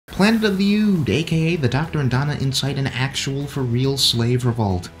Planet of the Ood, aka the Doctor and Donna incite an actual for real slave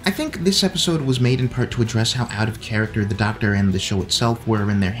revolt. I think this episode was made in part to address how out of character the Doctor and the show itself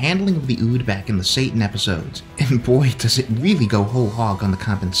were in their handling of the Ood back in the Satan episodes. And boy, does it really go whole hog on the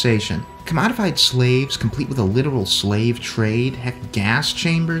compensation. Commodified slaves, complete with a literal slave trade, heck, gas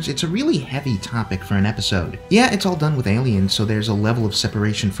chambers, it's a really heavy topic for an episode. Yeah, it's all done with aliens, so there's a level of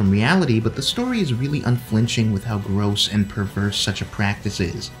separation from reality, but the story is really unflinching with how gross and perverse such a practice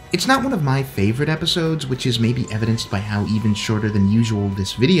is. It's not one of my favorite episodes, which is maybe evidenced by how even shorter than usual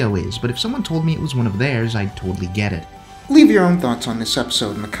this video is, but if someone told me it was one of theirs, I'd totally get it. Leave your own thoughts on this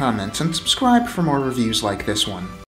episode in the comments, and subscribe for more reviews like this one.